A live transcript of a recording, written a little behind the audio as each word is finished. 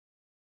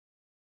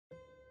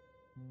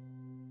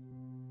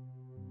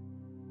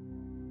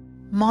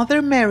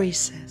Mother Mary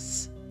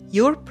says,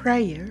 your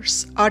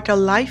prayers are the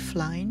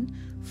lifeline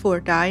for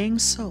dying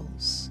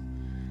souls.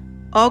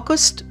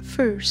 August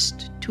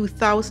 1st,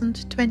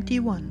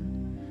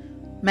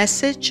 2021.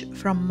 Message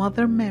from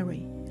Mother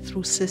Mary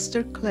through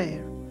Sister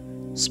Clare,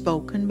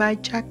 spoken by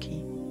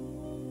Jackie.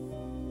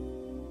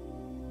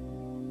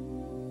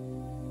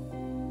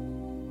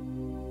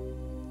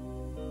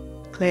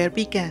 Clare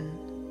began,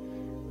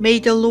 may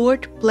the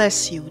Lord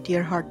bless you,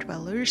 dear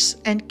Heartdwellers,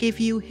 and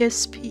give you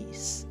His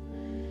peace.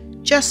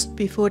 Just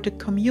before the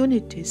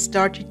community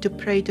started to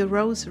pray the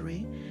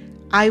Rosary,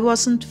 I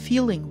wasn't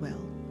feeling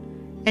well,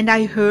 and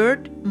I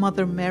heard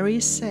Mother Mary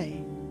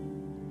say,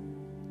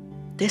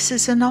 this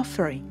is an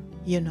offering,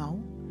 you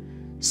know.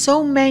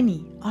 So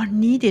many are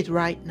needed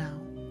right now.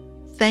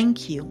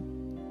 Thank you.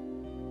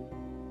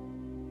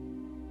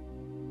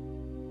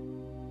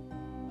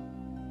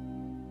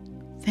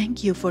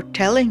 Thank you for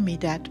telling me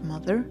that,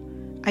 Mother.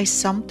 I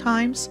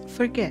sometimes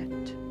forget.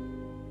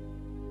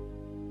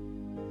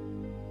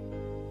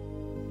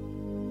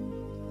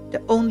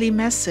 The only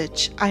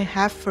message I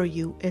have for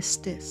you is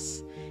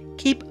this.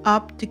 Keep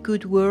up the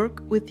good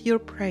work with your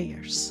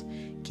prayers.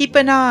 Keep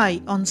an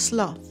eye on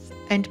sloth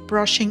and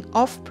brushing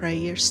off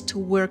prayers to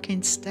work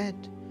instead.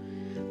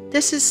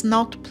 This is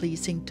not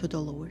pleasing to the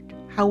Lord.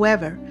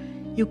 However,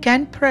 you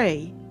can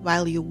pray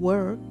while you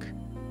work.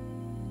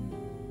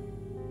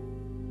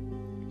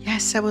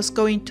 Yes, I was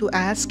going to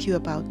ask you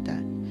about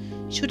that.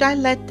 Should I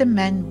let the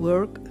men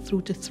work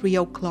through the 3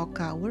 o'clock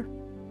hour?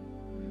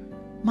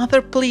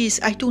 Mother, please,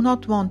 I do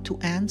not want to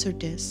answer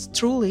this.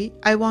 Truly,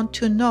 I want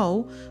to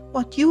know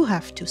what you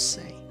have to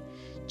say.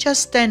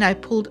 Just then I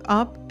pulled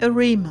up a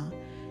rhema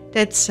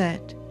that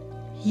said,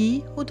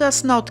 he who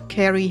does not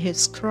carry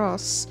his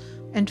cross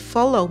and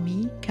follow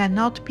me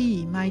cannot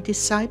be my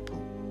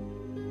disciple.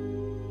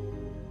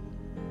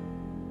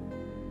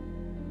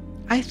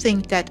 I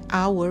think that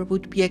hour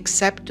would be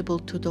acceptable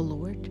to the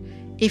Lord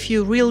if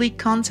you really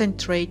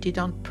concentrated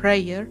on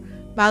prayer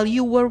while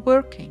you were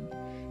working.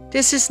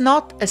 This is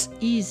not as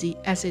easy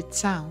as it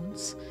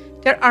sounds.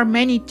 There are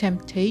many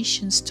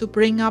temptations to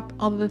bring up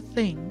other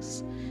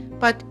things.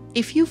 But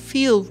if you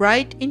feel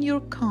right in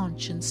your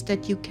conscience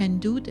that you can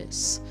do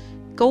this,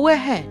 go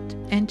ahead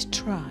and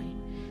try.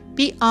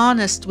 Be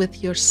honest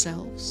with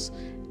yourselves.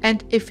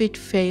 And if it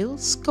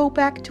fails, go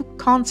back to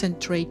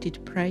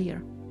concentrated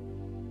prayer.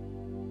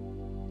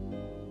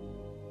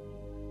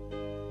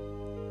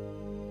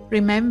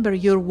 Remember,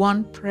 your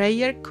one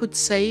prayer could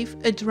save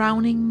a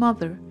drowning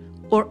mother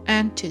or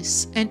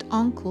aunties and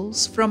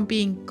uncles from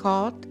being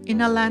caught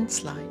in a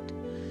landslide.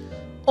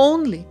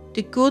 Only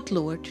the good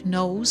Lord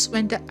knows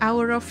when the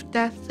hour of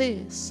death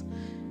is.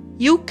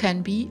 You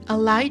can be a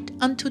light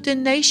unto the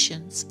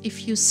nations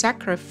if you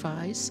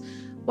sacrifice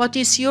what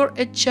is your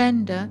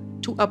agenda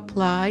to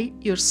apply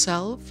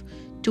yourself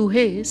to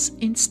His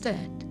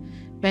instead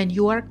when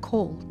you are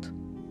called.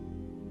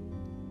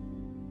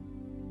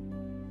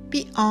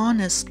 Be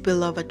honest,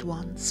 beloved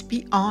ones,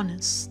 be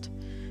honest.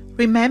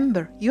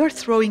 Remember, you are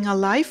throwing a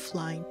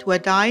lifeline to a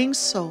dying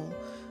soul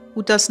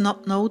who does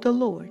not know the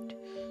Lord.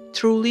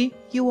 Truly,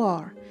 you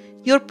are.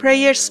 Your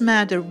prayers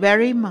matter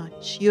very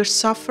much, your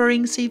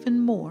sufferings even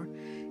more.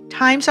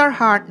 Times are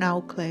hard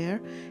now,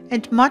 Clare,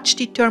 and much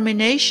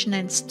determination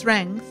and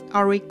strength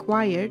are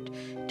required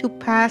to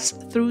pass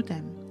through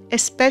them,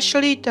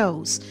 especially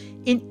those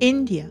in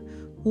India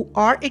who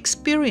are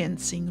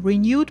experiencing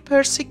renewed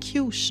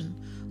persecution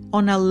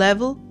on a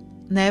level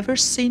never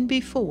seen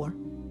before.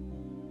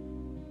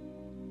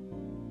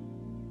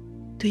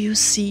 Do you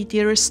see,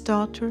 dearest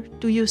daughter?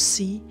 Do you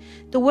see?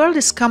 The world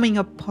is coming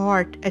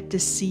apart at the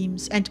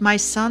seams, and my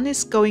son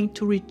is going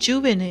to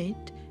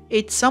rejuvenate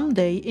it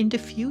someday in the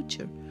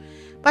future.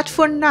 But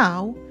for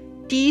now,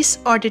 these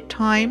are the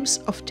times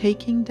of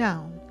taking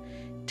down.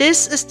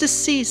 This is the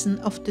season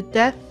of the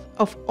death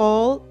of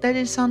all that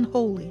is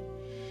unholy.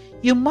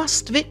 You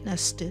must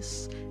witness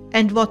this,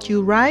 and what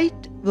you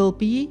write will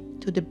be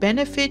to the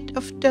benefit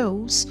of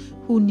those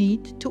who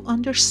need to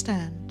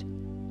understand.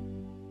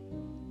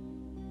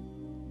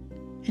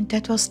 And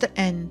that was the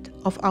end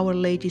of Our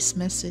Lady's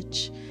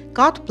message.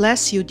 God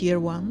bless you,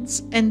 dear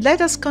ones, and let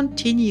us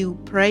continue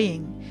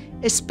praying,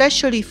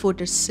 especially for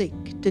the sick,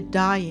 the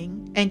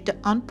dying, and the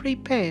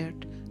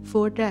unprepared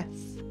for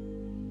death.